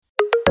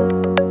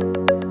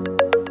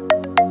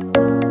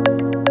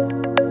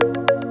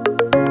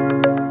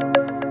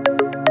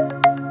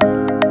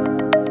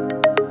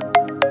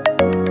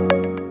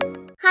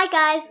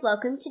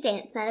welcome to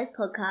Dance Matters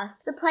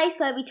Podcast, the place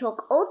where we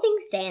talk all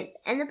things dance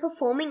and the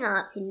performing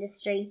arts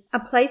industry. A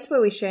place where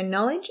we share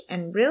knowledge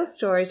and real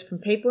stories from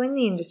people in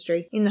the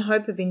industry in the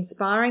hope of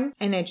inspiring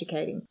and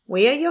educating.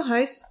 We are your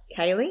hosts,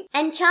 Kaylee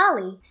and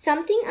Charlie.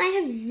 Something I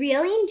have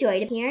really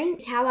enjoyed hearing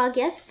is how our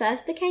guests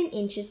first became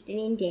interested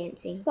in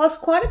dancing.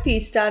 Whilst quite a few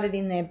started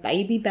in their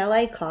baby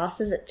ballet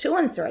classes at 2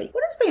 and 3,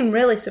 what has been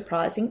really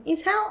surprising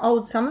is how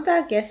old some of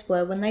our guests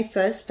were when they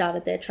first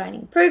started their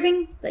training,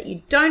 proving that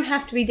you don't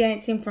have to be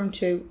dancing from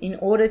 2 in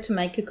order to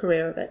make a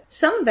career of it.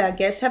 Some of our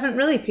guests haven't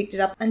really picked it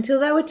up until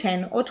they were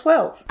 10 or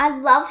 12. I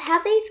love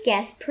how these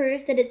guests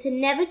prove that it's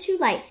never too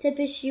late to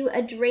pursue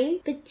a dream,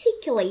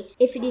 particularly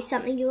if it is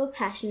something you are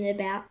passionate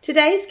about.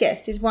 Today's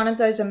guest is one of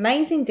those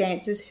amazing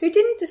dancers who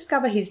didn't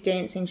discover his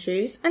dancing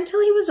shoes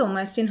until he was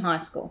almost in high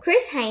school.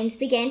 Chris Haynes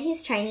began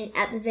his training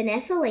at the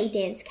Vanessa Lee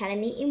Dance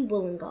Academy in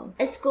Wollongong,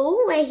 a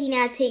school where he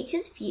now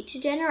teaches future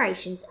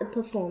generations of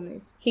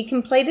performers. He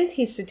completed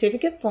his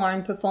Certificate 4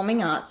 in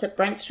Performing Arts at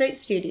Brent Street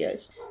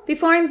Studios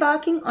before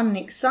embarking on an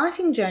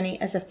exciting journey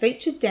as a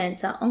featured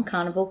dancer on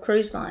Carnival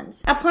Cruise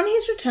Lines. Upon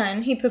his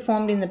return, he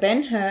performed in the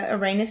Ben-Hur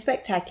Arena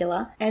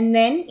Spectacular and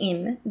then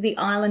in The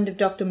Island of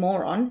Dr.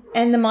 Moron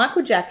and the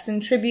Michael Jackson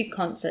tribute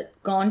concert,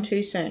 Gone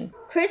Too Soon.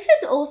 Chris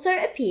has also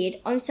appeared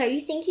on So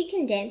You Think You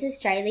Can Dance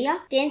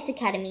Australia, Dance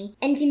Academy,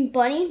 and in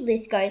Bonnie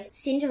Lithgow's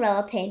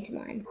Cinderella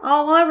pantomime.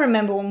 Oh, I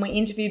remember when we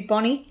interviewed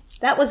Bonnie.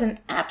 That was an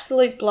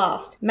absolute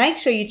blast. Make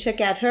sure you check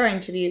out her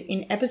interview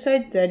in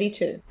episode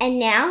 32. And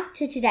now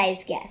to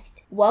today's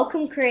guest.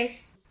 Welcome,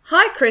 Chris.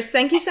 Hi, Chris.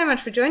 Thank you so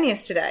much for joining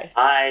us today.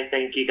 Hi,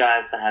 thank you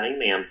guys for having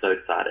me. I'm so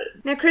excited.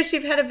 Now, Chris,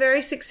 you've had a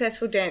very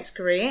successful dance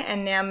career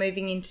and now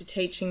moving into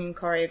teaching and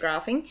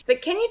choreographing.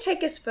 But can you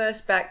take us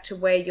first back to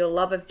where your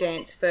love of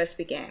dance first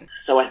began?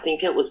 So I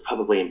think it was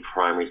probably in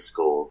primary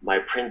school. My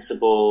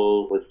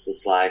principal was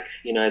just like,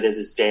 there's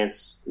this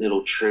dance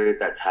little troupe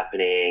that's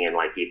happening in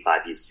like year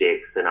 5, year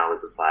 6. And I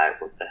was just like,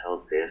 what the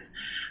hell's this?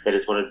 They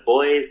just wanted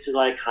boys to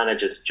like kind of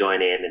just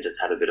join in and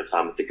just have a bit of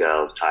fun with the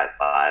girls type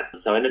vibe.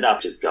 So I ended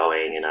up just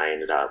going and I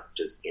ended up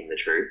just in the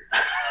troupe.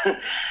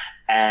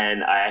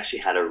 And I actually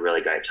had a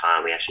really great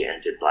time. We actually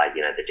entered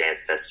the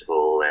dance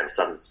festival and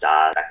Southern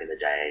Star back in the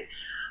day,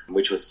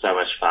 which was so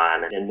much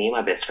fun. And me and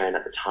my best friend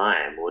at the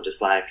time were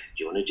just like,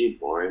 do you want to do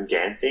ballroom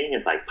dancing?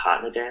 It's like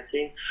partner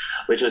dancing,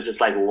 which was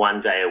just like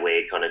one day a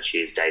week on a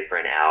Tuesday for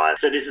an hour.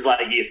 So this is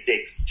like year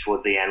 6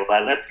 towards the end. We're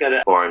like, let's go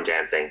to ballroom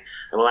dancing.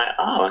 And we're like,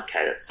 oh,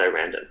 okay, that's so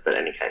random. But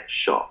anyway,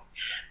 sure.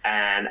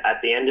 And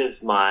at the end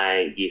of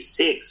my year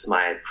 6,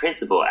 my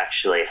principal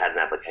actually had an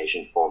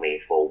application for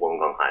me for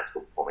Wollongong High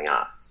School Performing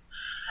Arts.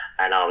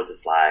 And I was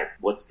just like,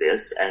 what's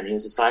this? And he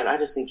was just like, I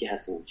just think you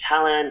have some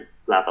talent,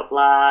 blah, blah,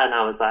 blah. And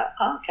I was like,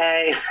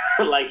 okay.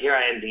 Like, here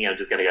I am thinking I'm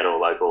just going to go to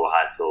a local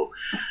high school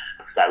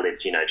because I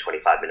lived,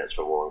 25 minutes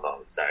from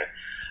Wollongong. So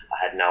I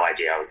had no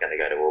idea I was going to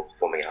go to a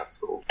performing arts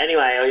school.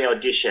 Anyway, I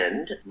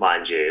auditioned,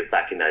 mind you,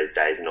 back in those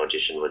days, an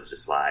audition was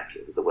just like,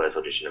 it was the worst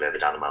audition I've ever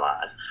done in my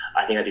life.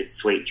 I think I did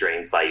Sweet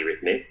Dreams by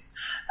Eurythmics.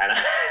 And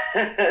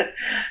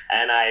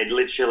I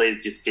literally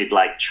just did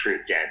like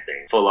troupe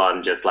dancing, full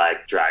on just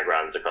like drag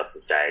runs across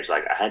the stage.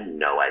 Like I had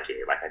no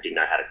idea. Like I didn't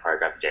know how to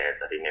choreograph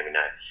dance. I didn't even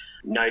know.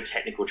 No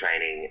technical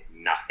training,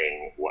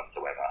 nothing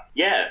whatsoever.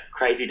 Yeah,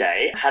 crazy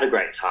day. Had a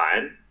great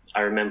time.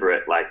 I remember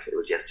it like it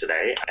was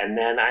yesterday. And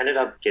then I ended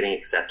up getting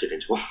accepted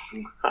into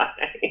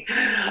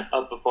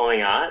of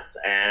performing arts.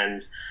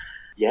 And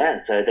yeah,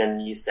 so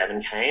then year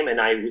 7 came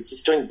and I was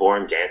just doing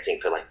ballroom dancing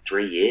for like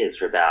 3 years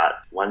for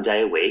about one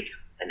day a week,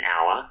 an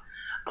hour.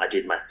 I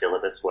did my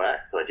syllabus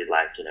work. So I did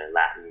like,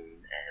 Latin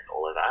and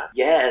all of that.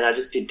 Yeah, and I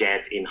just did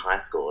dance in high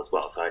school as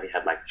well. So I only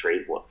had like 3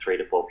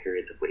 to 4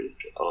 periods a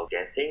week of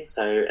dancing.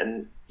 So,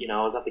 and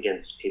I was up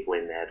against people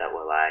in there that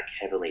were like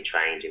heavily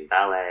trained in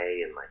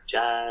ballet and like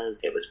jazz.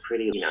 It was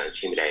pretty,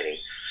 intimidating.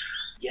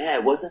 Yeah,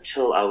 it wasn't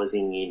until I was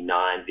in year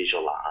 9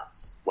 visual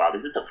arts. Wow,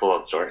 this is a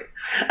full-on story.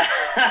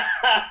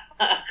 I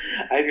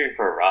hope you're in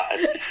for a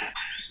ride.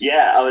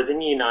 Yeah, I was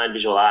in year 9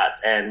 visual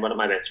arts and one of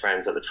my best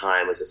friends at the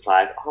time was just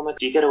like, oh my,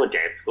 do you go to a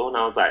dance school? And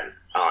I was like,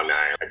 oh no,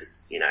 I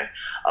just,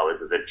 I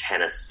was the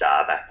tennis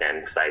star back then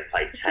because I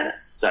played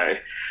tennis. So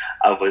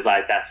I was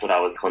like, that's what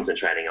I was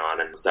concentrating on.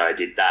 And so I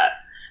did that.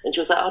 And she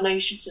was like, oh no,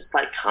 you should just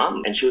like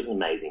come. And she was an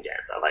amazing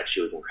dancer. Like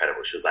she was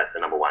incredible. She was like the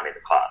number 1 in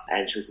the class.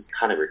 And she was just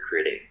kind of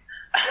recruiting.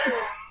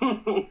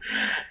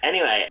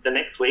 Anyway, the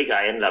next week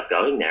I ended up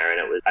going there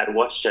and I'd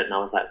watched it and I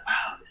was like,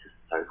 wow, this is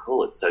so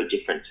cool. It's so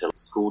different to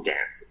school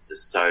dance. It's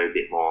just so a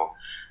bit more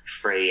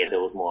free and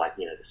there was more like,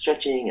 the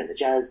stretching and the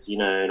jazz,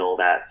 and all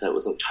that. So it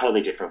was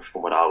totally different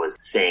from what I was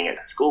seeing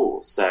at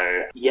school.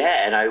 So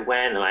yeah, and I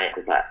went and I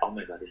was like, oh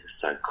my God, this is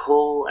so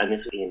cool. And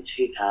this was in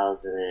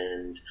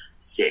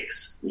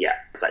 2006. Yeah,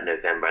 it was like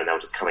November and they were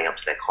just coming up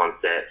to their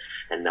concert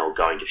and they were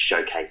going to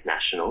Showcase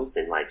Nationals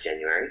in like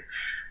January.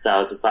 So I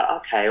was just like,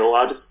 okay, well,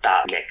 I'll just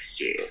start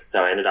next year.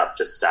 So I ended up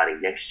just starting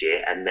next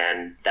year. And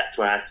then that's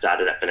when I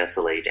started at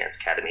Vanessa Lee Dance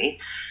Academy.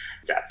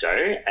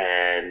 Dapto,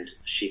 and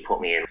she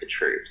put me into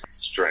troops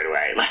straight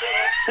away.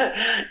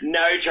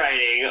 No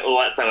training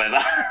whatsoever.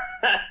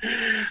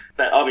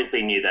 But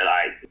obviously knew that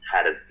I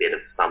had a bit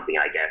of something,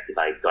 I guess, if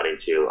I got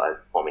into a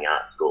performing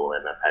arts school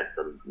and I've had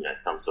some,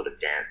 some sort of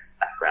dance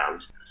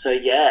background. So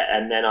yeah,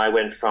 and then I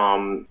went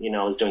from,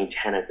 I was doing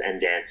tennis and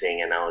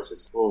dancing, and I was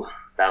just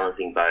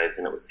balancing both,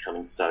 and it was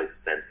becoming so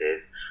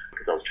expensive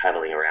because I was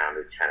traveling around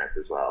with tennis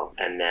as well.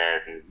 And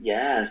then,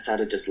 I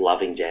started just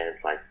loving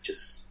dance, like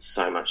just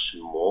so much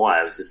more.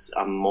 I was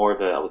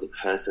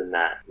a person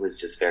that was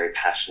just very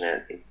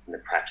passionate in the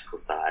practical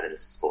side and the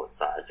sports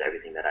side. So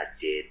everything that I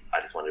did,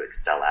 I just wanted to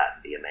excel at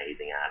and be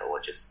amazing at,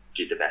 or just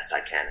do the best I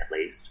can at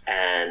least.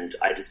 And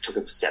I just took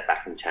a step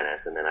back from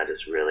tennis, and then I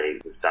just really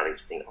was starting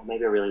to think,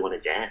 maybe I really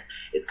want to dance.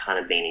 It's kind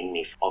of been in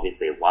me for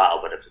obviously a while,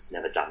 but I've just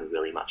never done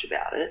really much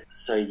about it.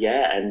 So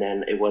and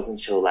then it wasn't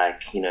until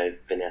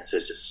Vanessa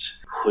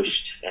just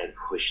pushed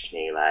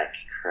me like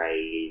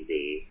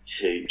crazy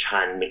to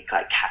try and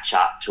catch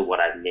up to what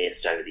I've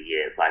missed over the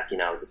years.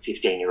 I was a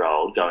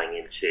 15-year-old going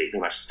into pretty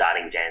much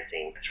starting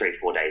dancing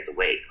 3-4 days a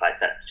week.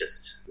 That's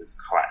just, it was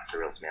quite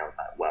surreal to me. I was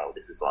like, wow,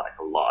 this is like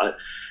a lot.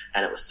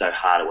 And it was so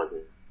hard. It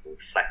wasn't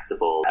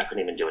flexible. I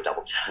couldn't even do a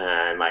double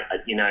turn,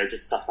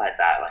 just stuff like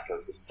that. I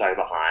was just so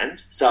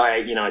behind. So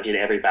I did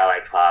every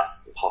ballet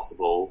class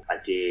possible. I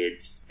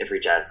did every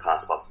jazz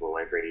class possible,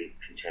 every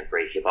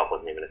contemporary. Hip hop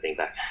wasn't even a thing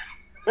back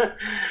then.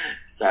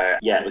 So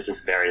it was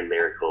just very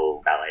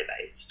lyrical, ballet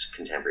based,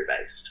 contemporary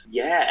based.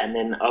 And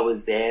then I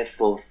was there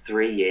for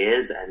 3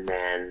 years, and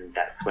then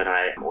that's when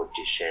I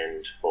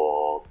auditioned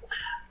for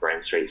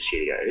Brent Street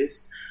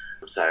Studios.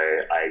 So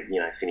I,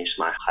 finished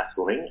my high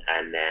schooling,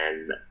 and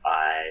then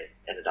I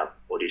ended up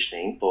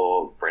auditioning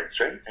for Brent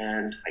Street,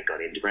 and I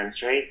got into Brent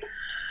Street.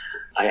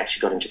 I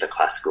actually got into the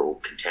classical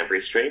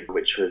contemporary stream,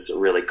 which was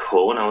really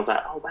cool. And I was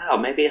like, oh, wow,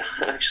 maybe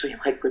I'm actually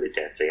good at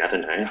dancing. I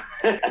don't know.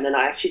 And then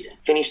I actually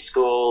finished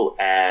school,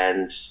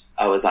 and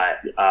I was like,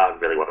 I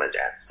really want to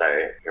dance. So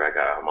here I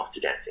go. I'm off to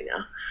dancing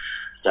now.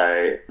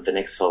 So the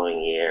next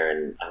following year,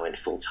 and I went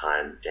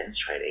full-time dance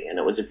training, and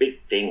it was a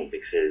big thing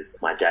because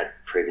my dad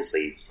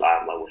previously,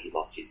 he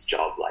lost his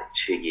job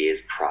 2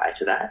 years prior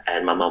to that,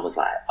 and my mum was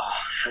like,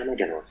 how am I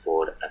going to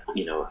afford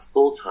a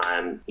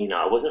full-time,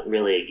 I wasn't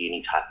really a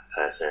uni type of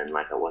person,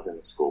 I wasn't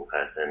a school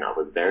person. I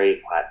was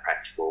very quite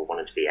practical,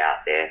 wanted to be out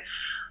there,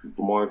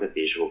 more of a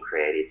visual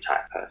creative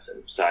type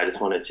person. So I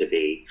just wanted to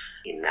be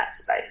in that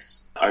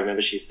space. I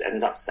remember she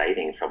ended up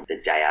saving from the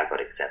day I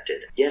got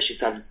accepted. She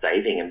started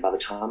saving, and by the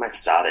time I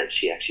started,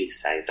 she actually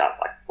saved up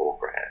 $4,000.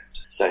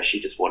 So she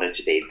just wanted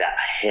to be that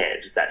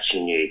head that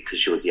she knew, because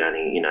she was the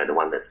only, the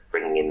one that's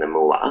bringing in the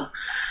moolah.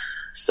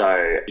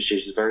 So she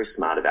was very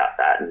smart about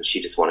that, and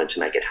she just wanted to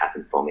make it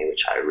happen for me,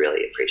 which I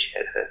really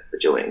appreciate her for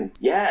doing.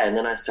 And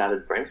then I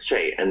started Brent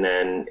Street, and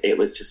then it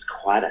was just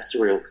quite a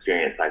surreal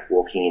experience,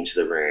 walking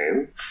into the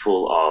room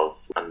full of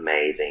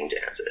amazing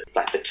dancers.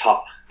 It's the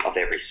top of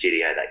every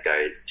studio that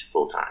goes to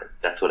full-time.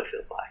 That's what it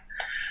feels like.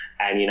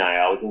 And,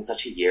 I was in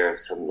such a year of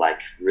some,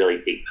 really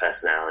big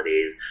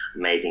personalities,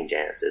 amazing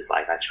dancers.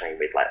 I trained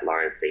with,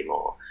 Lauren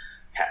Seymour,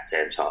 Pat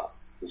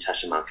Santos,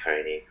 Natasha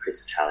Marconi,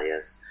 Chris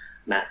Italius,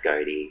 Matt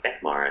Godey,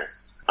 Beck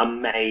Morris,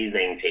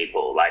 amazing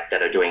people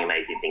that are doing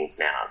amazing things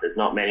now. There's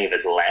not many of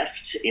us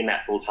left in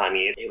that full-time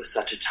year. It was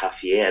such a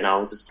tough year, and I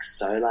was just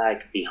so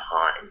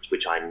behind,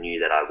 which I knew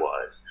that I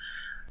was.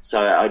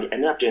 So I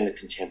ended up doing the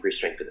contemporary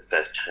stream for the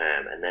first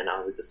term, and then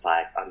I was just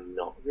I'm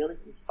not really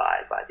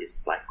inspired by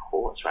this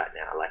course right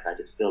now. I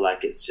just feel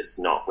it's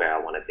just not where I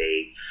want to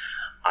be.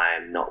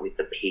 I'm not with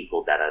the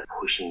people that are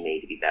pushing me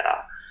to be better.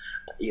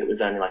 It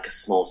was only a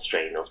small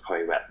stream. There was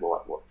probably about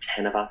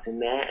 10 of us in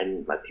there,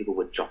 and people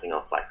were dropping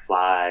off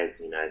flies.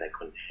 They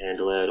couldn't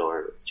handle it,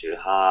 or it was too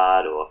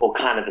hard, or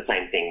kind of the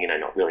same thing.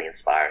 Not really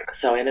inspiring.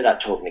 So I ended up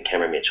talking to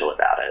Cameron Mitchell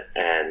about it,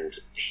 and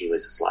he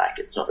was just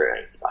it's not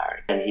very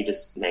inspiring. And he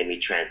just made me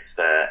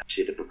transfer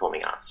to the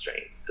performing arts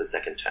stream for the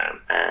second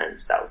term, and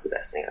that was the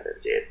best thing I ever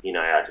did.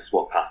 I just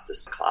walked past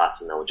this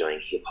class, and they were doing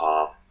hip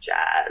hop,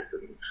 jazz,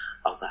 and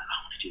I was like, I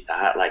want to do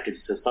that.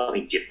 It's just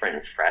something different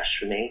and fresh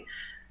for me.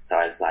 So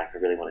I was I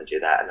really want to do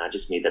that. And I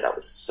just knew that I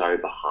was so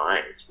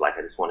behind.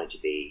 I just wanted to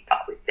be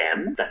up with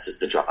them. That's just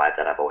the drive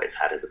that I've always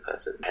had as a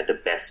person. I had the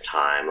best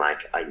time. I,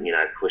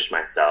 pushed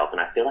myself. And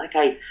I feel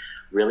I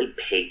really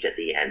peaked at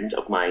the end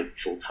of my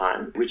full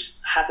time, which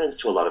happens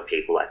to a lot of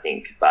people, I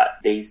think. But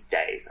these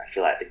days, I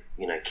feel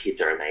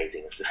kids are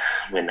amazing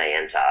when they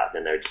enter,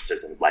 then they're just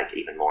as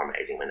even more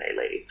amazing when they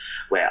leave.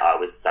 Where I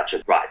was such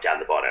a right down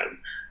the bottom.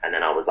 And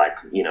then I was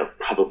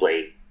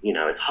probably,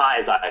 as high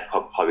as I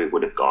probably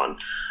would have gone.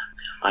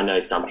 I know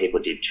some people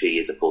did 2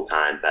 years of full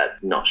time, but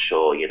not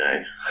sure, do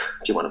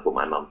you want to put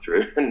my mum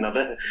through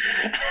another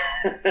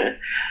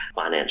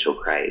financial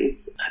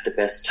craze? I had the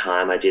best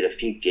time. I did a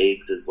few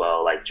gigs as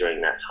well,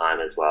 during that time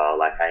as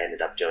well. I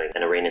ended up doing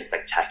an arena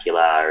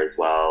spectacular as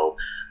well.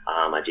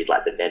 I did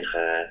like the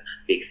Ben-Hur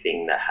big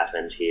thing that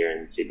happened here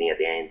in Sydney at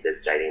the ANZ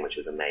Stadium, which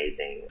was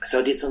amazing. So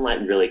I did some like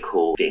really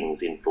cool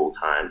things in full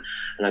time,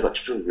 and I got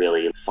to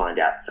really find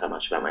out so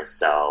much about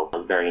myself. I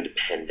was very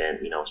independent.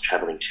 I was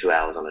traveling 2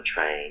 hours on a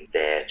train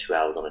there, 2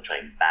 hours on a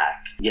train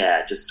back.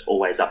 Yeah, just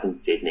always up in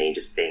Sydney,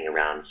 just being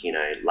around,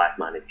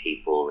 like-minded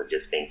people and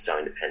just being so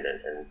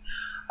independent. And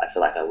I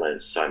feel like I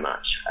learned so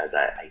much as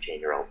an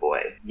 18-year-old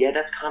boy. Yeah,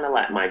 that's kind of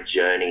like my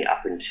journey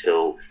up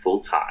until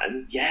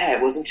full-time. Yeah,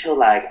 it wasn't until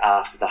like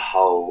after the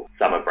whole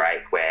summer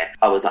break where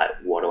I was like,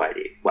 what do I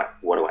do?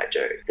 What do I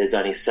do? There's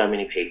only so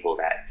many people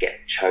that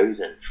get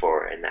chosen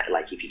for it, and that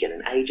like if you get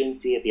an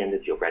agency at the end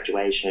of your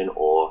graduation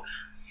or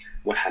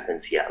what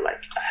happens here,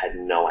 like I had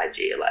no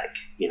idea, like,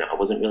 I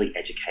wasn't really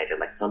educated.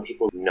 Like some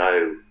people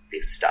know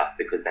this stuff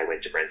because they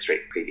went to Brent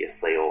Street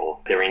previously or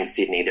they're in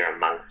Sydney, they're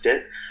amongst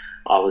it.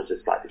 I was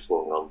just like this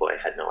Wollongong boy,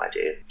 had no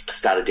idea. I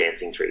started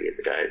dancing 3 years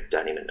ago,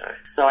 don't even know.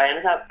 So I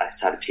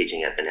started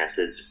teaching at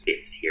Vanessa's, just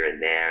bits here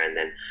and there, and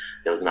then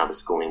there was another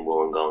school in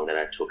Wollongong that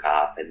I took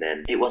up, and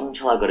then it wasn't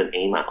until I got an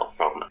email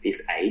from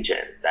this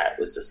agent that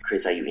was just,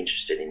 Chris, are you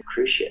interested in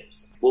cruise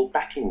ships? Well,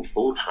 back in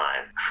full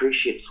time, cruise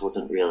ships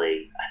wasn't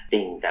really a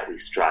thing that we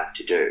strive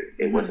to do.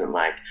 It wasn't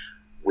like,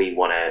 we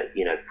want to,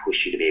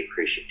 push you to be a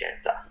cruise ship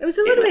dancer. It was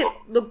a little bit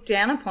looked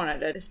down upon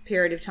it at this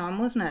period of time,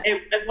 wasn't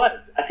it? It was.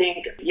 I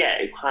think,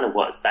 it kind of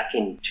was. Back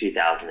in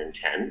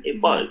 2010,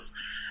 it was.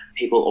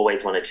 People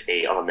always wanted to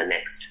be on the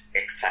next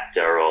X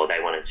Factor, or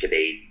they wanted to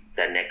be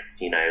the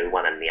next,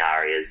 one in the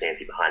arias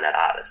dancing behind that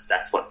artist.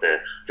 That's what the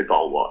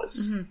goal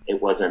was.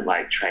 It wasn't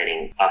like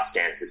training us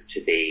dancers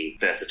to be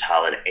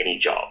versatile at any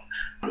job.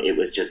 It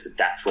was just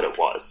that's what it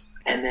was.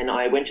 And then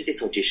I went to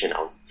this audition.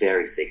 I was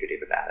very secretive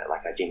about it.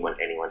 Like I didn't want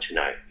anyone to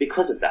know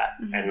because of that.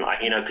 And like,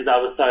 because I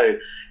was so,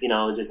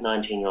 I was this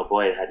 19-year-old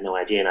boy that had no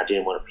idea, and I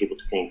didn't want people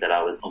to think that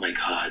I was, oh my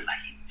God, like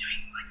he's doing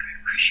like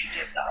a Christian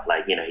dancer.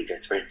 Like, he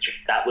goes to Red Street.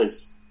 That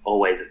was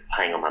always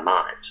playing on my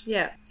mind.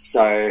 Yeah.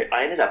 So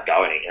I ended up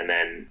going, and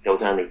then there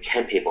was only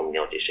 10 people in the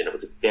audition. It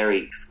was a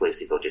very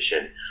exclusive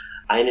audition.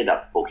 I ended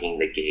up booking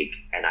the gig,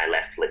 and I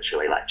left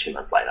literally like 2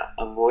 months later.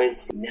 I've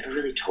always never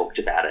really talked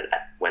about it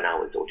when I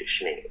was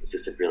auditioning. It was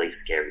just a really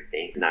scary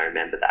thing. And I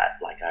remember that.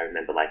 Like, I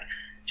remember like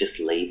just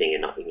leaving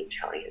and not even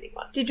telling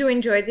anyone. Did you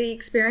enjoy the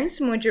experience,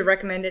 and would you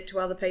recommend it to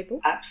other people?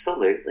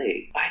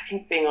 Absolutely. I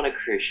think being on a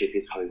cruise ship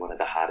is probably one of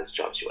the hardest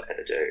jobs you'll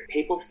ever do.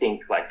 People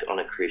think like on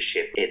a cruise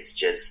ship, it's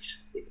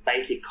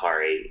basic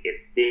choreo.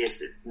 It's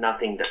this, it's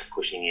nothing that's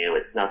pushing you.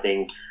 It's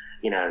nothing,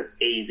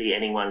 it's easy.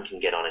 Anyone can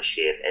get on a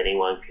ship.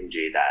 Anyone can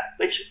do that,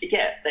 which,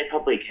 yeah, they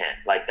probably can.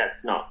 Like,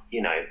 that's not,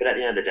 but at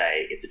the end of the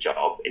day, it's a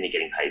job and you're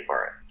getting paid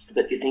for it.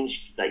 But the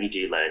things that you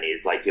do learn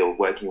is, like, you're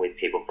working with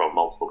people from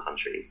multiple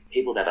countries,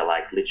 people that are,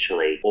 like,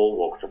 literally all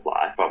walks of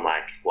life, from,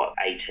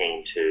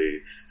 18 to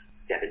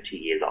 70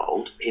 years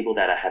old, people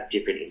that have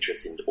different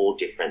interests in all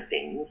different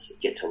things,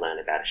 get to learn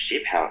about a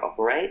ship, how it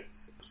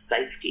operates,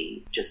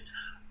 safety, just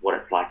what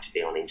it's like to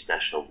be on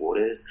international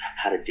waters,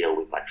 how to deal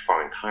with like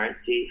foreign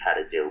currency, how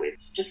to deal with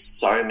just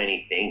so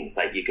many things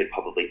like you could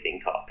probably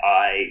think of.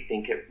 I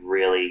think it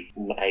really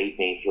made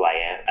me who I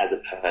am as a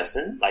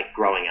person, like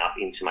growing up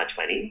into my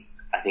 20s.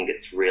 I think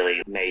it's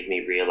really made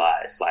me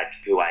realize like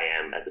who I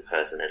am as a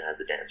person and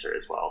as a dancer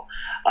as well.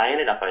 I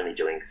ended up only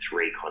doing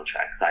 3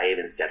 contracts. I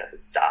even said at the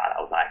start, I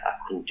was like, I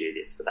couldn't do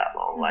this for that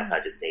long. Like I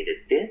just needed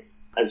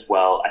this as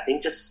well. I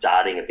think just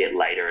starting a bit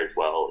later as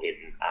well in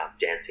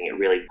dancing, it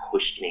really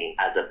pushed me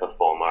as a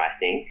performer. I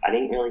think I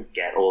didn't really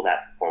get all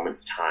that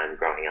performance time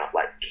growing up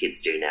like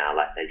kids do now.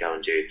 Like they go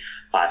and do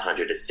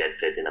 500 at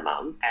Stedfords in a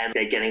month, and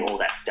they're getting all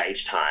that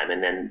stage time,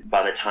 and then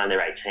by the time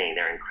they're 18,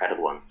 they're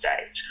incredible on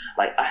stage.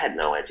 Like I had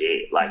no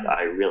idea. Like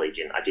I really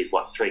didn't. I did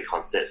 3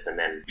 concerts, and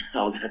then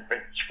I was at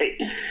Brent Street,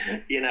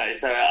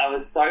 so I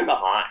was so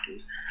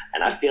behind,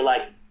 and I feel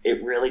like it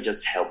really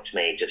just helped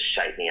me, just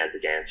shape me as a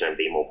dancer and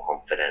be more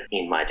confident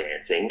in my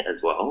dancing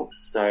as well.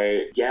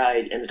 So, yeah,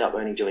 I ended up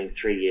only doing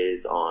 3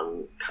 years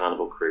on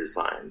Carnival Cruise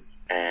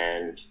Lines.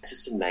 And it's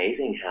just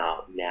amazing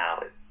how now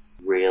it's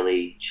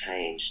really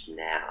changed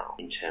now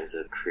in terms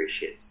of cruise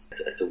ships.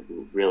 It's a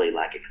really,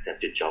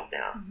 accepted job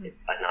now.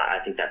 And I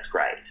think that's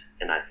great.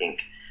 And I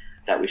think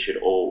that we should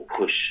all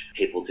push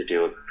people to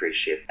do a cruise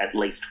ship, at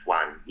least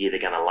one. You're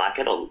either going to like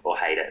it or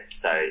hate it.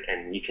 So,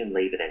 and you can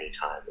leave at any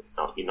time.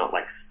 You're not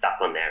stuck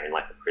on there in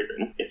a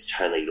prison. It's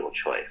totally your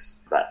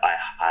choice. But I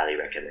highly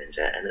recommend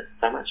it. And it's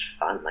so much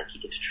fun.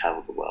 You get to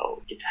travel the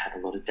world. You get to have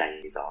a lot of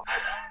days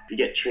off. You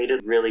get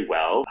treated really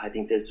well. I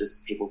think there's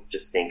just, people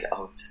just think,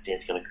 oh, it's just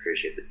dancing on a cruise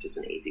ship. It's just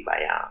an easy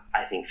way out.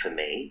 I think for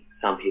me,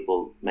 some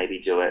people maybe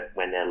do it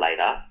when they're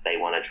later. They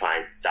want to try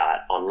and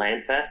start on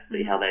land first,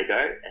 see how they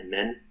go, and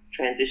then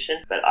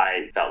transition. But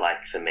I felt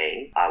like for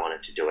me, I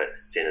wanted to do it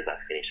as soon as I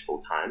finished full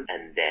time,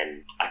 and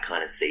then I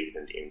kind of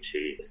seasoned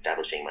into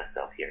establishing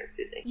myself here in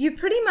Sydney. You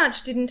pretty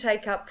much didn't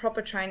take up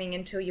proper training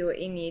until you were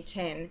in year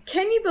 10.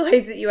 Can you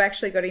believe that you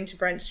actually got into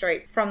Brent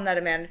Street from that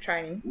amount of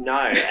training? No,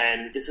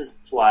 and this is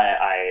why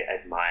I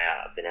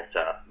admire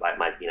Vanessa,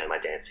 my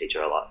dance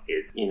teacher a lot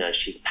is, you know,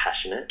 she's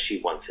passionate.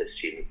 She wants her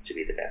students to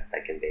be the best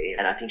they can be.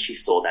 And I think she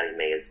saw that in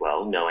me as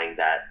well, knowing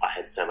that I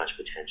had so much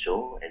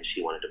potential and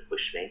she wanted to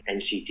push me.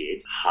 And she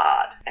did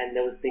hard. And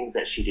there was things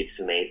that she did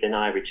for me. Then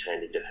I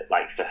returned into,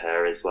 like, for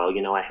her as well.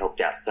 You know, I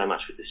helped out so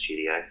much with the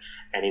studio.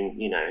 And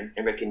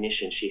in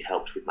recognition, she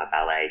helped with my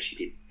ballet. She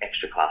did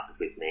extra classes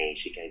with me.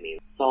 She gave me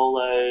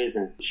solos,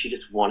 and she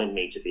just wanted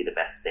me to be the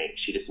best thing.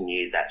 She just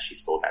knew that she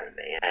saw that in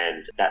me.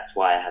 And that's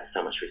why I have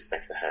so much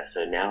respect for her.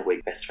 So now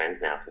we're best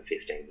friends now for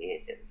 15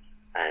 years.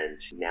 And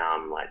now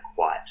I'm like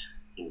quite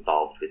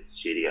involved with the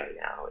studio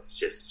now.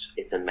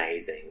 It's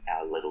amazing,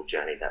 our little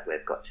journey that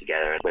we've got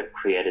together, and we've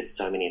created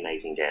so many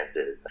amazing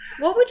dancers.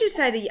 What would you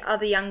say to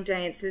other young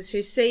dancers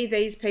who see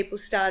these people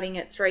starting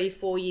at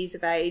 3-4 years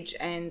of age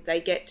and they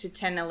get to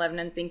 10, 11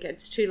 and think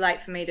it's too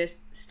late for me to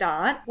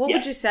start? What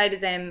would you say to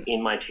them?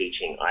 In my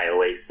teaching, I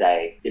always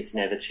say it's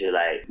never too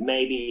late.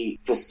 Maybe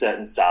for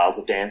certain styles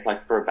of dance,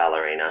 like for a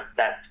ballerina,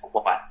 that's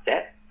quite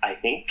set, I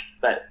think.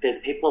 But there's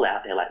people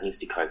out there like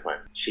Misty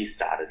Copeland. She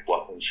started,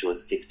 when she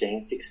was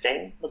 15,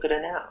 16? Look at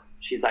her now.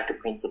 She's like a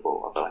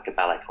principal of like a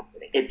ballet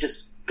company. It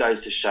just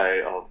goes to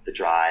show of the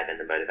drive and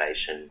the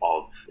motivation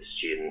of the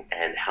student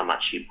and how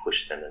much you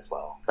push them as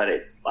well. But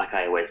it's like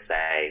I always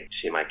say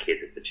to my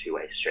kids, it's a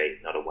two-way street,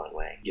 not a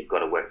one-way. You've got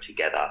to work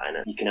together, and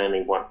you can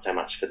only want so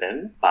much for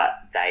them, but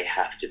they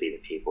have to be the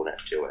people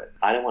that do it.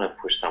 I don't want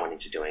to push someone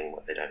into doing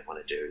what they don't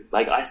want to do.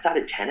 Like, I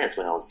started tennis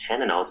when I was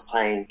 10 and I was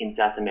playing in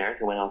South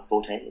America when I was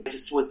 14. It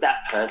just was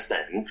that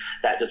person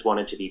that just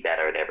wanted to be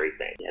better at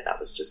everything. Yeah, that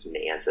was just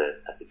me as a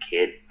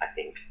kid, I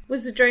think.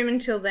 Was the dream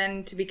until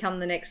then to become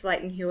the next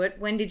Leighton Hewitt?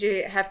 When did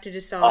you have to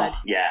decide? Oh,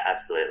 yeah,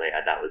 absolutely.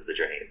 That was the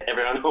dream.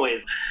 Everyone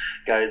always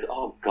goes,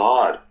 oh,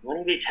 God, why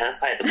don't you be a tennis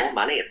player? The more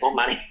money, it's more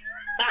money.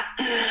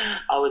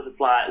 I was just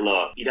like,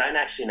 look, you don't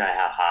actually know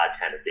how hard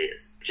tennis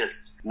is.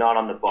 Just not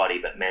on the body,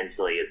 but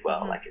mentally as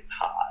well. Like, it's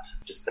hard.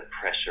 Just the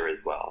pressure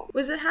as well.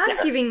 Was it hard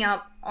giving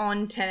up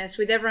on tennis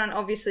with everyone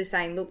obviously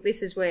saying, look,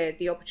 this is where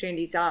the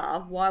opportunities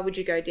are? Why would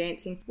you go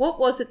dancing? What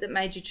was it that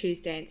made you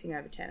choose dancing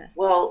over tennis?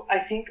 Well, I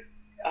think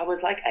I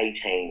was like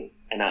 18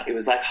 and it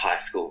was like high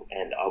school,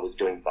 and I was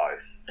doing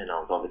both, and I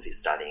was obviously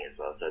studying as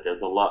well. So there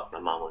was a lot. My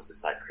mum was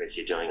just like, Chris,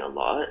 you're doing a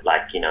lot.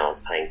 Like, you know, I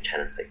was playing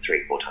tennis like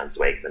 3-4 times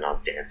a week, then I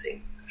was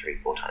dancing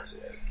 3-4 times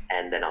a week.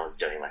 And then I was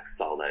doing like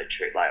solo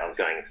trip, like I was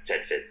going to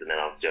Stedfords, and then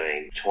I was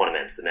doing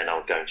tournaments, and then I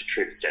was going to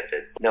troop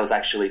Stedfords. There was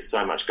actually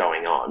so much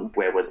going on.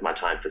 Where was my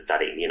time for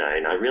studying, you know?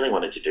 And I really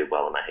wanted to do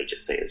well in my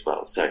HSC as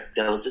well. So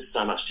there was just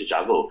so much to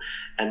juggle.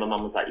 And my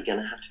mum was like, you're going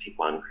to have to pick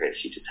one,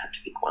 Chris. You just have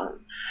to pick one.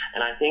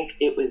 And I think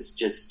it was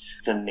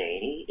just, for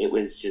me, it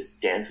was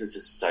just, dance was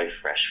just so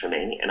fresh for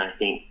me. And I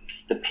think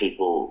the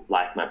people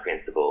like my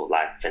principal,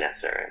 like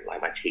Vanessa, and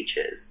like my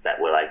teachers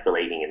that were like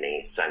believing in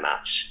me so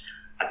much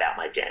about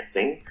my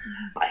dancing,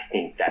 I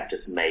think that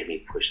just made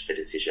me push the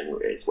decision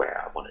is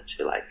where I wanted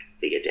to like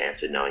be a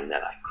dancer, knowing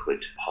that I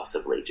could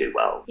possibly do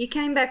well. You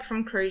came back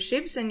from cruise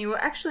ships and you were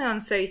actually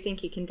on So You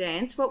Think You Can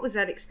Dance. What was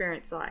that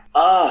experience like?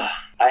 I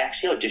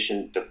actually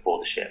auditioned before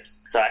the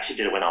ships. So I actually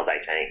did it when I was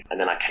 18,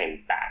 and then I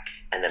came back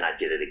and then I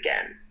did it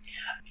again.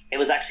 It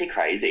was actually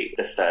crazy.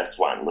 The first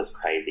one was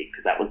crazy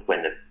because that was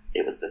when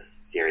it was the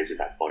series with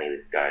like Bonnie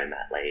Lithgow,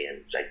 Matt Lee,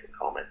 and Jason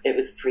Coleman. It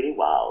was pretty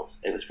wild.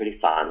 It was pretty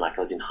fun. Like,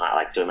 I was in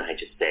doing my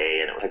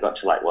HSC, and I got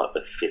to like the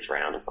 5th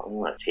round or something,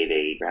 like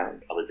TV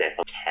round. I was there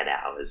for 10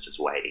 hours just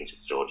waiting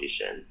just to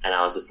audition, and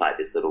I was just like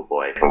this little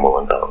boy from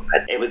Wollongong.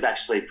 It was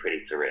actually pretty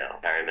surreal.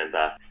 I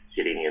remember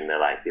sitting in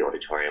the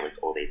auditorium with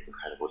all these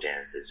incredible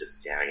dancers just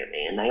staring at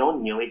me, and they all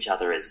knew each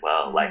other as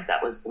well. Like,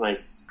 that was the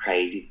most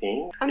crazy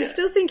thing. I'm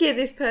still thinking of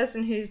this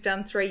person who's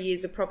done 3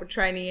 years of proper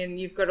training, and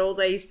you've got all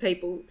these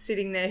people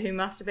sitting there who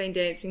must have been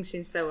dancing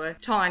since they were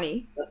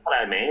tiny. That's what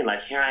I mean.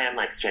 Like, here I am,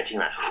 like, stretching,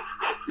 like,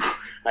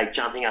 like,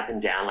 jumping up and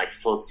down, like,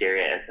 full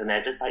serious, and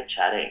they're just, like,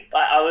 chatting.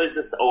 I was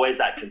just always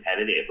that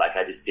competitive. Like,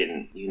 I just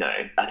didn't, you know.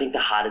 I think the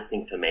hardest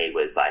thing for me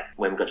was, like,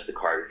 when we got to the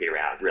choreography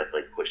round,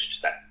 really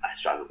pushed that. I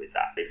struggled with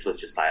that. This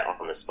was just, like,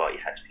 on the spot, you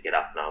had to pick it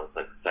up, and I was,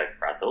 like, so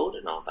frazzled,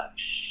 and I was like,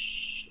 shh.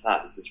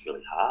 This is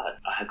really hard.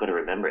 I have got to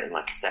remember it in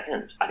like a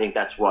second. I think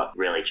that's what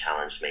really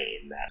challenged me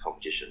in that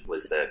competition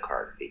was the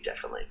choreography,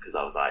 definitely, because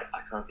I was like, I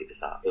can't pick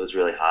this up. It was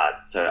really hard.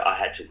 So I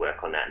had to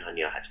work on that, and I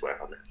knew I had to work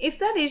on that. If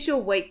that is your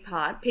weak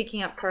part,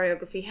 picking up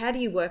choreography, how do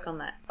you work on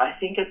that? I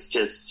think it's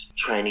just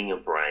training your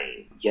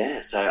brain. Yeah,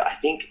 so I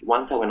think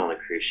once I went on a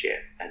cruise ship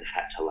and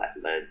had to like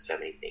learn so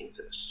many things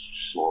in a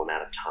small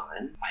amount of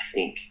time, I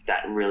think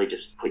that really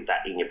just put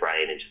that in your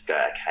brain and just go,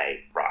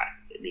 okay, right.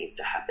 It needs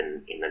to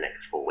happen in the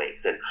next 4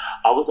 weeks. And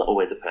I was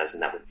always a person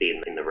that would be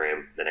in the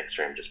room, the next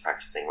room, just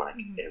practicing like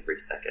every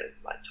second,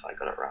 like till I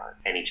got it right.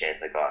 Any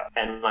chance I got.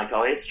 And like I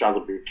always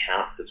struggled with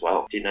counts as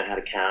well. Didn't know how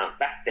to count.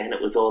 Back then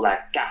it was all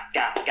like gap,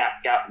 gap,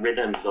 gap, gap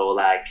rhythms, or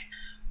like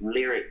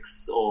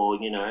lyrics, or,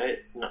 you know,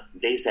 it's not,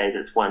 these days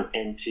it's 1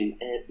 and 2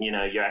 and, you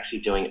know, you're actually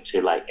doing it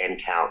to like end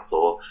counts,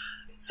 or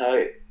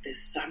so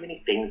there's so many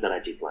things that I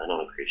did learn on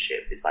a cruise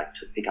ship. It's like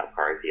to pick up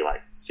choreography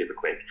like super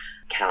quick,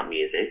 count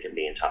music and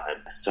be in time.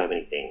 So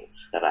many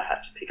things that I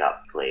had to pick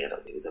up quickly, and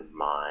it was a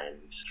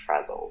mind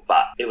frazzle.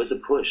 But it was a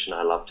push and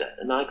I loved it.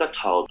 And I got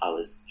told I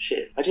was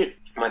shit. I did.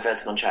 My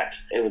first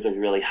contract, it was a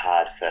really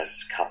hard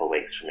first couple of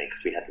weeks for me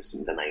because we had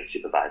the main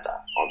supervisor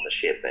on the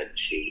ship, and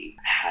she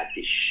had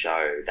this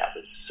show that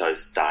was so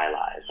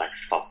stylized, like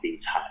Fosse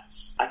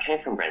types. I came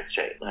from Brent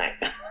Street, like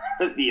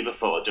the year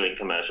before, doing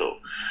commercial,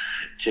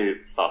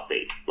 to Fosse.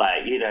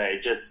 Like, you know,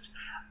 just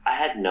I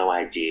had no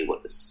idea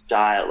what the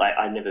style, like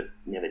I never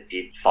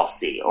did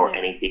Fosse or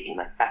anything.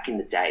 Like back in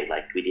the day,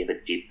 like we never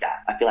did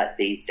that. I feel like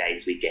these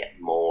days we get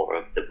more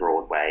of the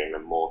Broadway and the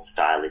more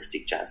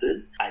stylistic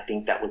jazzes. I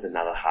think that was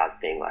another hard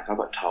thing. Like I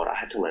got told I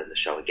had to learn the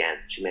show again.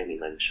 She made me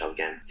learn the show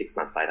again 6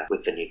 months later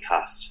with the new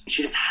cast.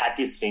 She just had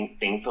this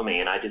thing for me,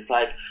 and I just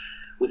like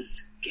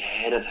was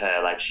scared of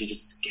her. Like she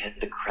just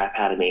scared the crap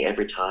out of me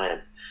every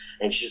time.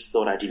 And she just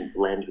thought I didn't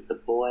blend with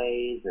the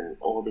boys and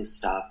all this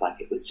stuff.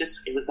 Like it was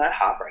so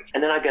heartbreaking.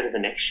 And then I go to the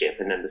next ship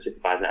and then the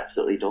supervisor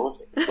absolutely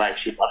adores me. Like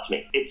she loves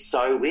me. It's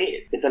so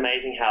weird. It's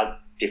amazing how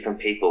different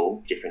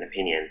people, different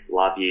opinions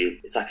love you.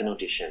 It's like an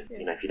audition.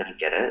 You know, if you don't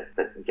get it,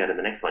 but go to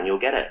the next one, you'll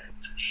get it.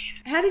 It's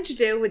weird. How did you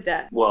deal with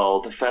that? Well,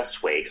 the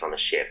first week on the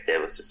ship,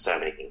 there was just so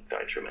many things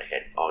going through my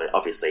head.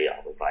 Obviously, I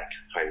was like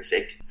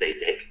homesick,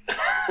 seasick,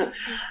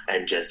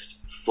 and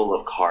just full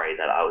of choreo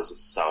that I was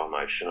just so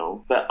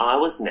emotional. But I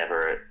was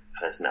never a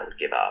person that would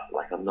give up.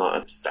 Like I'm not,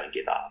 I just don't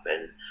give up.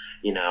 And,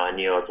 you know, I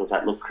knew I was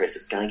like, look, Chris,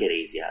 it's going to get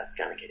easier. It's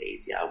going to get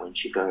easier. When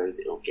she goes,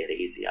 it'll get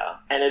easier.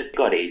 And it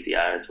got easier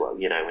as well,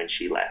 you know, when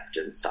she left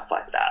and stuff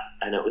like that.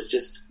 And it was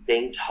just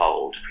being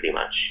told pretty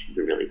much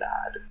really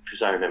bad.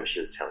 Because I remember she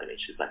was telling me,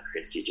 she was like,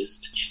 Chris,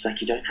 she's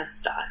like, you don't have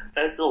style.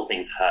 Those little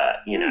things hurt,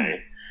 you know,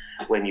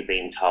 when you're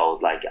being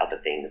told like other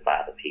things by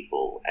other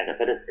people.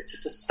 But it's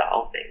just a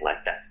style thing.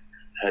 Like that's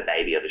her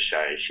baby of a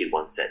show, and she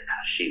wants it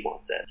how she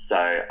wants it.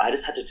 So I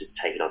just had to just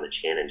take it on the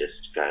chin and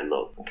just go,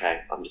 look,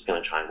 okay, I'm just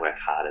going to try and work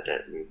hard at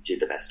it and do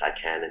the best I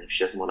can. And if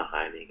she doesn't want to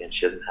hire me again,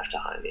 she doesn't have to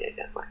hire me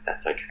again. Like,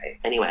 that's okay.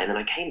 Anyway, and then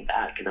I came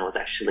back and I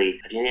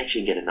didn't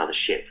actually get another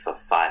ship for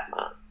 5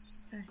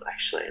 months,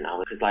 actually. And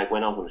because like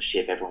when I was on the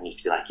ship, everyone used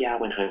to be like, yeah, I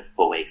went home for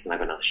 4 weeks and I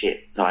got another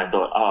ship. So I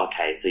thought, oh,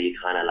 okay, so you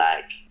kind of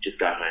like just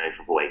go home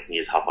for 4 weeks and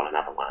you just hop on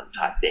another one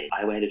type thing.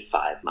 I waited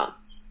 5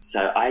 months.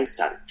 So I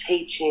started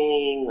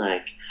teaching,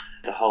 like,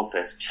 the whole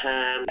first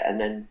term, and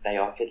then they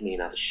offered me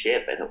another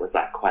ship, and it was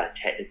like quite a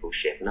technical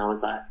ship, and I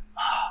was like,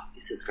 oh,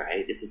 this is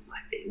great, this is my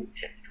thing,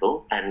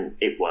 technical. And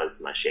it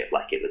was my ship.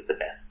 Like it was the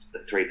best, the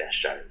 3 best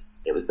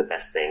shows. It was the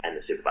best thing, and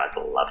the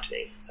supervisor loved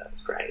me, so it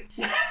was great.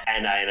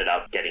 And I ended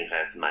up getting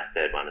her for my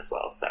 3rd one as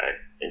well, so,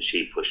 and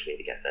she pushed me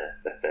to get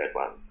the 3rd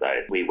one,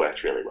 so we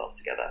worked really well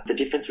together. The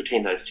difference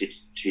between those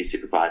two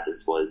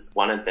supervisors was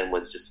one of them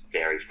was just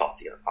very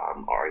Fosse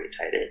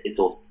orientated. It's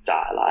all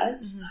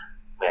stylized. Mm-hmm.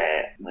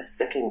 Where my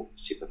second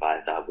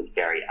supervisor was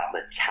very out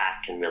of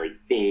attack and really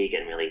big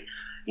and really,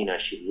 you know,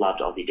 she loved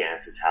Aussie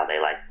dancers, how they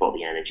like brought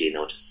the energy, and they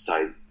were just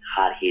so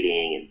hard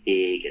hitting and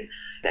big, and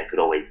they could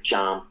always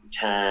jump and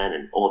turn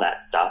and all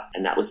that stuff.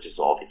 And that was just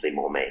obviously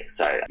more me.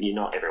 So you're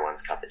not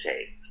everyone's cup of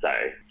tea. So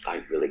I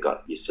really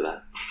got used to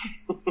that.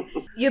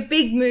 Your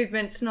big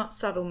movements, not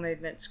subtle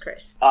movements,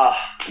 Chris. Oh,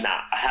 nah,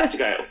 I have to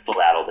go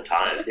full out all the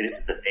time. See, this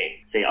is the thing.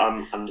 See,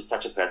 I'm just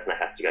such a person that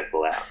has to go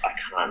full out. I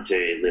can't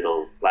do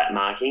little, like,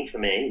 marking for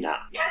me, nah.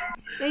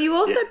 Now, you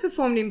also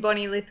performed in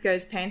Bonnie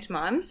Lithgow's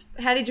pantomimes.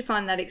 How did you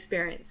find that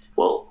experience?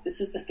 Well,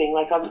 this is the thing.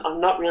 Like, I'm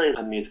not really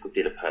a musical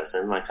theatre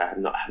person. Like, I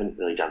haven't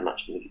really done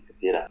much musical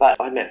theatre. But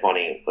I met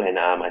Bonnie when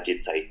I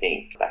did So You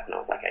Think, back when I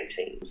was like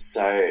 18.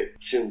 So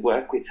to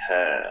work with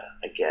her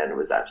again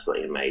was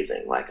absolutely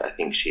amazing. Like, I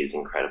think she's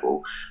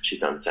incredible. She's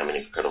done so many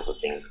incredible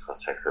things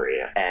across her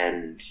career.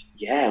 And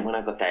yeah, when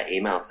I got that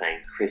email saying,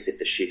 Chris, if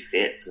the shoe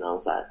fits, and I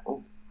was like,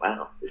 oh,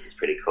 wow, this is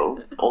pretty cool.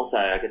 Also,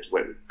 I got to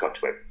work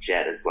with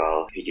Jet as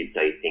well, who did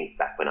So You Think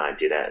back when I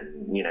did it.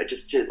 And, you know,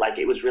 just to, like,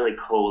 it was really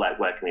cool, like,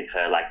 working with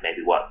her, like,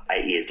 maybe,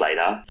 8 years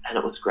later. And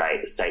it was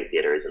great. The State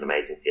Theatre is an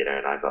amazing theatre,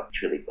 and I got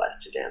truly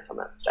blessed to dance on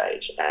that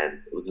stage. And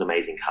it was an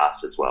amazing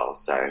cast as well.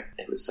 So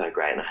it was so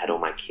great. And I had all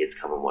my kids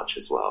come and watch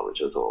as well,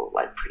 which was all,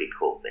 like, pretty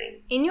cool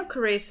thing. In your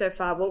career so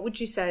far, what would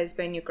you say has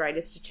been your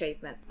greatest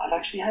achievement? I've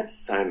actually had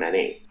so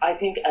many. I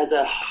think as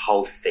a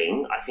whole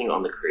thing, I think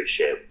on the cruise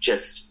ship,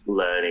 just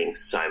learning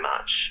so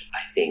much,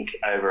 I think,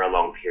 over a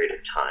long period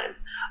of time.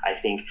 I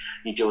think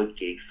you do a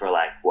gig for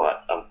like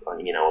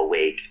a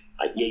week.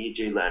 Yeah, you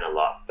do learn a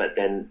lot, but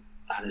then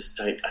I just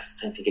don't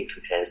think it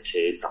compares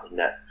to something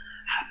that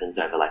happens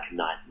over like a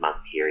 9-month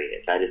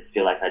period. I just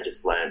feel like I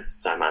just learned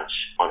so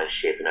much on a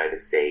ship and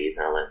overseas,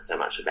 and I learned so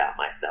much about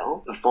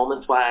myself.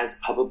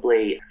 Performance-wise,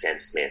 probably Sam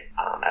Smith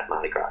at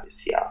Mardi Gras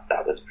this year.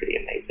 That was pretty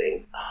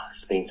amazing.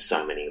 there's been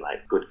so many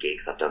like good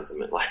gigs. I've done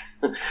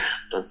I've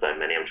done so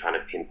many. I'm trying to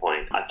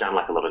pinpoint. I've done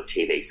like a lot of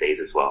TVCs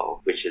as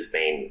well, which has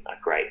been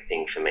a great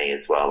thing for me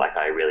as well. Like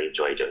I really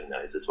enjoy doing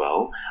those as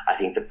well. I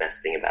think the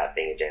best thing about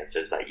being a dancer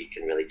is that you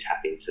can really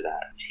tap into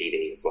that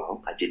TV as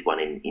well. I did one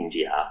in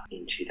India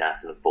in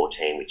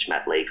 2014, which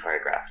Matt Lee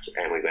choreographed,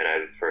 and we went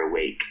over for a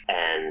week,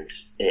 and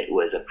it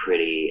was a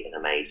pretty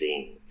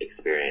amazing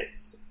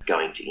experience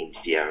going to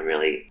India and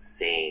really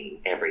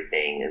seeing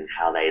everything and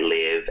how they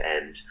live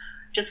and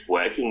just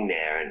working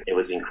there, and it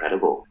was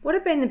incredible. What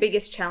have been the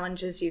biggest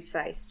challenges you've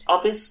faced?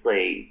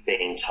 Obviously,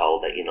 being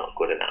told that you're not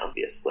good enough,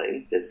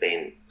 obviously. There's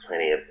been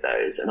plenty of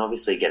those, and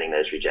obviously getting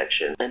those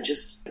rejections. And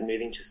just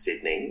moving to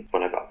Sydney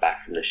when I got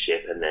back from the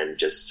ship, and then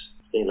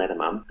just see you later,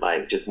 Mum.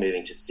 Like, just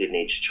moving to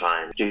Sydney to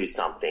try and do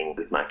something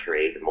with my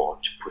career even more,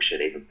 to push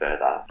it even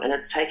further. And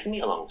it's taken me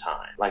a long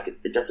time. Like,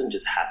 it doesn't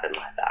just happen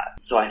like that.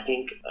 So I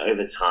think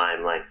over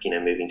time, like, you know,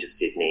 moving to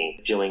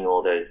Sydney, doing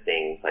all those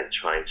things, like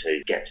trying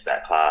to get to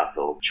that class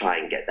or try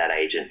and get that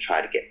agent,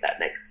 try to get that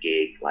next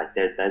gig, like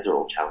those are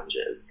all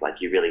challenges. Like,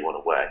 you really want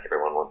to work,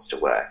 everyone wants to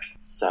work.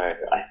 So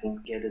I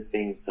think, yeah, there's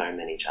been so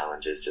many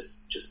challenges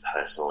just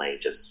personally,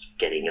 just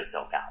getting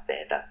yourself out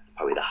there. That's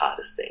probably the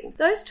hardest thing.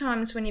 Those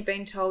times when you've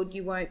been told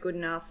you weren't good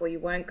enough or you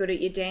weren't good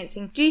at your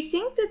dancing, do you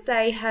think that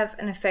they have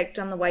an effect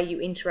on the way you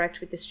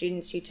interact with the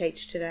students you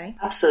teach today?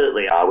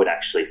 Absolutely. I would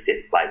actually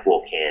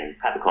walk in,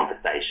 have a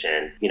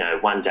conversation. You know,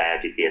 one day I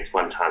did this,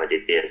 one time I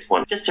did this,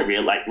 just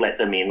to let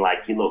them in,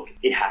 like, you look,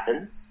 it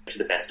happens to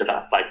the best of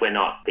us. Like, we're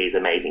not these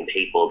amazing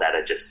people that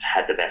have just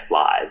had the best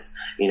lives.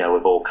 You know,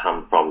 we've all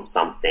come from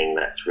something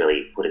that's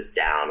really put us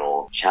down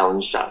or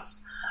challenged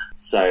us.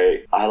 So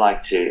I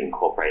like to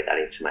incorporate that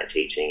into my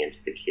teaching and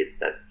to the kids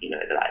that, you know,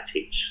 that I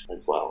teach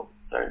as well.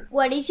 So,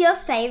 what is your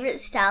favourite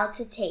style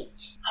to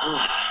teach?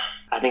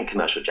 I think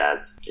commercial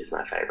jazz is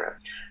my favourite.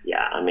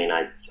 Yeah, I mean,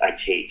 I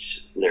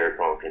teach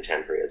lyrical and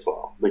contemporary as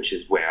well, which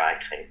is where I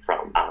came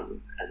from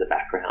as a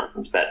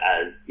background. But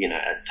as, you know,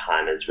 as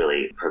time has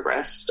really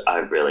progressed,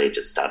 I've really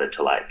just started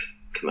to like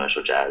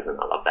commercial jazz, and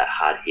I love that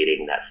hard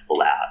hitting, that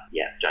full out,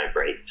 don't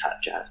breathe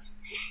type jazz.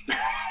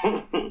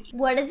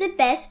 What are the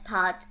best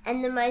parts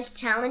and the most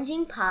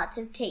challenging parts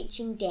of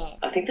teaching dance?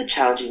 I think the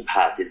challenging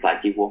parts is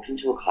like you walk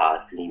into a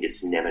class and you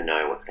just never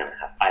know what's going to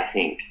happen. I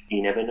think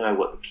you never know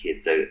what the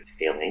kids are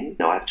feeling. You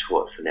know, I've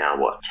taught for now,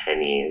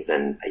 10 years,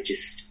 and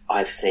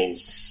I've seen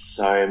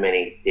so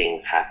many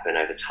things happen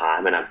over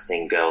time, and I've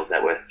seen girls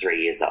that were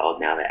 3 years old,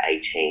 now they're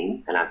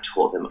 18, and I've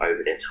taught them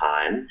over their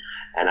time,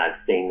 and I've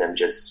seen them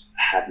just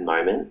have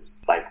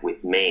moments like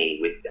with me,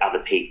 with other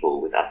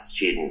people, with other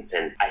students,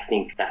 and I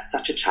think that's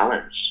such a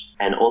challenge.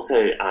 And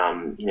also,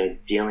 you know,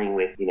 dealing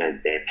with, you know,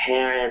 their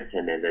parents,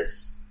 and then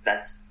there's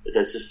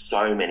just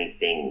so many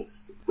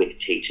things with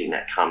teaching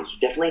that comes.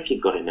 Definitely if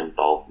you've got an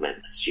involvement,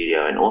 a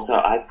studio, and also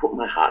I put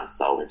my heart and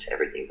soul into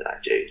everything that I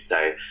do.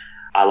 So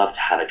I love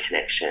to have a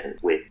connection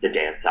with the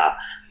dancer.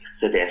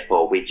 So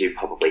therefore, we do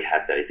probably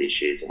have those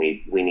issues, and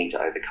we need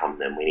to overcome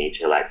them. We need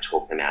to like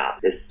talk them out.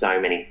 There's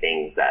so many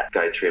things that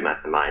go through my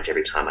mind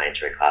every time I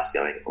enter a class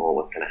going, oh,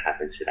 what's going to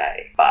happen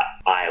today? But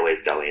I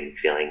always go in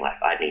feeling like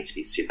I need to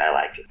be super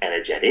like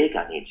energetic.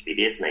 I need to be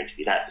this and I need to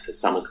be that,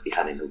 because someone could be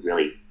having a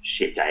really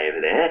shit day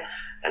over there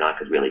and I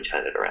could really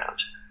turn it around.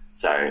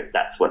 So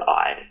that's what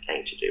I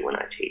aim to do when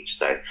I teach.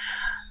 So,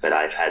 but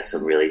I've had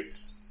some really,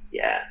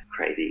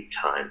 crazy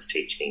times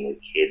teaching with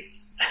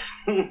kids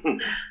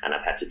and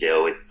I've had to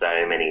deal with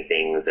so many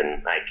things,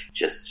 and like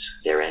just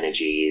their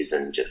energies,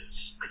 and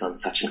just because I'm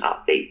such an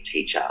upbeat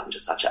teacher, I'm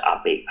just such an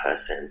upbeat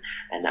person,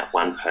 and that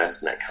one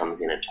person that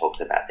comes in and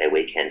talks about their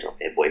weekend or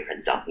their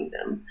boyfriend dumping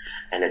them,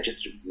 and it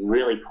just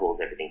really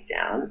pulls everything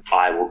down,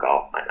 I will go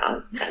off my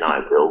nut, and I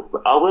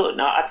will,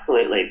 no,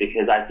 absolutely,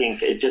 because I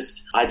think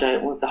I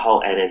don't want the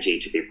whole energy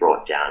to be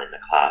brought down in the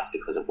class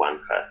because of one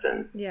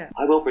person. Yeah.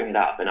 I will bring it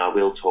up and I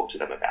will talk to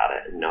them about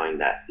it, and knowing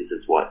that this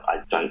is what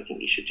I don't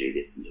think you should do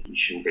this, and you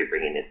shouldn't be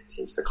bringing this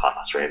into the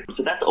classroom.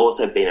 So that's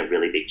also been a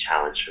really big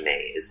challenge for me,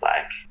 is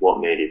like,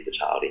 what mood is the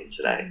child in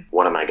today?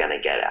 What am I going to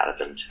get out of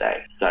them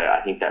today? So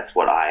I think that's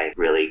what I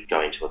really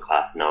go into a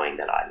class knowing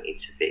that I need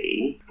to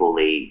be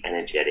fully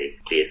energetic,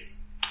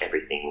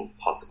 everything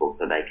possible,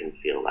 so they can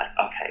feel like,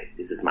 okay,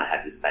 this is my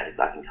happy space,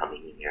 I can come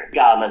in here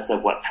regardless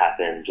of what's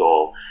happened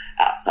or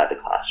outside the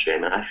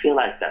classroom. And I feel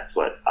like that's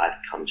what I've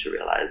come to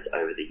realize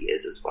over the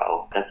years as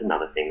well. That's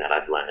another thing that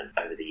I've learned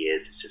over the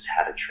years, is just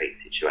how to treat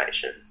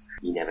situations.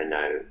 You never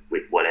know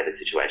with whatever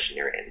situation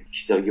you're in.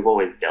 So you've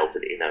always dealt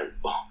it in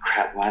oh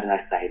crap, why did I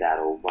say that,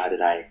 or why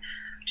did I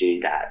do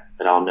that?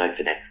 But I'll know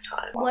for next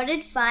time. What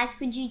advice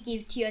would you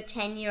give to your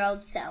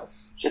 10-year-old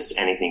self? Just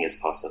anything is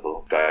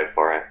possible. Go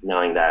for it.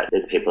 Knowing that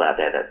there's people out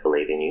there that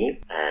believe in you,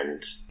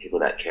 and people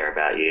that care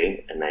about you,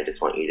 and they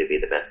just want you to be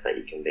the best that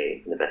you can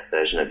be, the best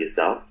version of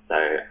yourself.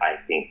 So I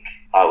think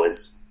I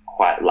was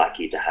quite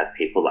lucky to have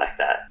people like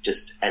that.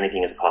 Just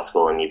anything is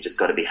possible, and you've just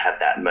got to have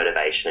that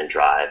motivation and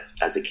drive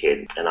as a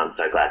kid, and I'm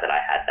so glad that I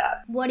had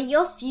that. What are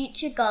your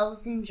future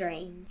goals and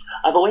dreams?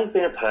 I've always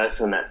been a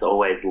person that's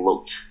always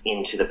looked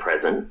into the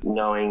present,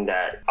 knowing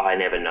that I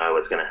never know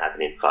what's going to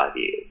happen in 5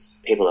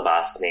 years. People have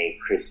asked me,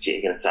 Chris,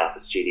 you're going to start up a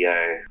studio,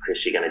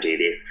 Chris, you're going to do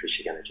this, Chris,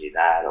 you're going to do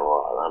that,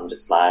 or I'm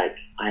just like,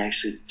 I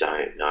actually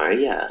don't know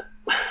yet.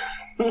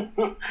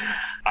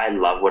 I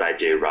love what I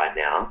do right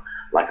now.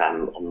 Like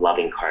I'm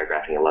loving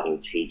choreographing, I'm loving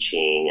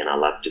teaching, and I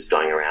love just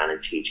going around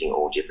and teaching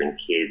all different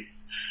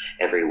kids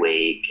every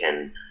week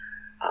and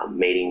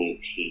meeting new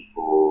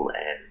people,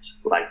 and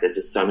like there's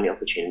just so many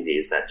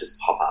opportunities that just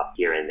pop up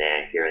here and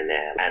there,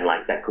 and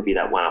like that could be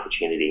that one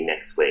opportunity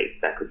next week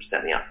that could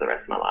set me up for the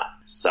rest of my life.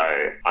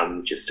 So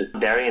I'm just a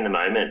very in the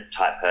moment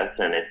type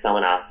person. If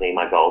someone asks me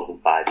my goals in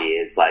 5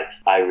 years, like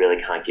I really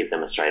can't give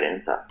them a straight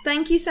answer.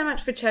 Thank you so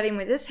much for chatting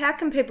with us. How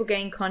can people get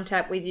in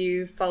contact with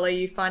you, follow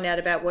you, find out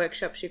about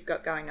workshops you've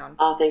got going on?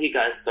 Oh, thank you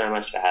guys so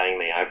much for having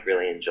me. I've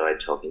really enjoyed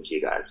talking to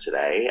you guys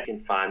today. You can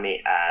find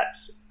me at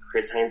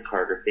Chris Haynes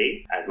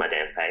Choreography as my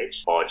dance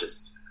page, or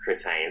just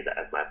Chris Haynes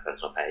as my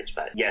personal page.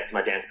 But yes,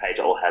 my dance page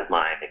all has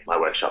my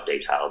workshop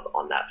details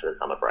on that for the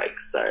summer break,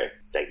 so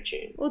stay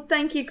tuned. Well,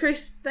 thank you,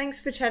 Chris.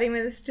 Thanks for chatting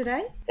with us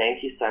today.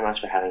 Thank you so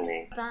much for having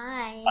me.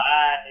 Bye.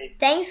 Bye.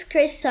 Thanks,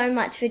 Chris, so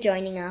much for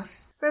joining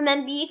us.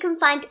 Remember, you can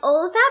find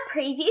all of our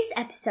previous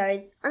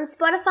episodes on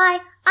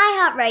Spotify,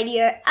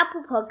 iHeartRadio,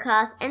 Apple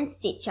Podcasts, and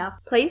Stitcher.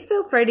 Please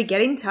feel free to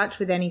get in touch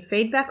with any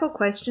feedback or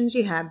questions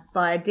you have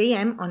via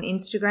DM on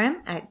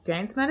Instagram at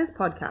Dance Matters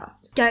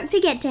Podcast. Don't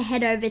forget to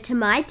head over to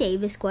My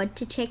Diva Squad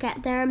to check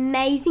out their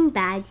amazing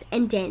bags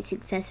and dance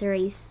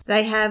accessories.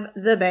 They have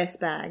the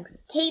best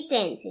bags. Keep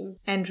dancing.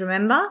 And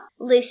remember,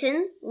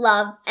 Listen,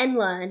 love, and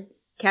learn.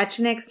 catch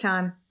you next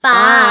time.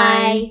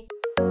 Bye.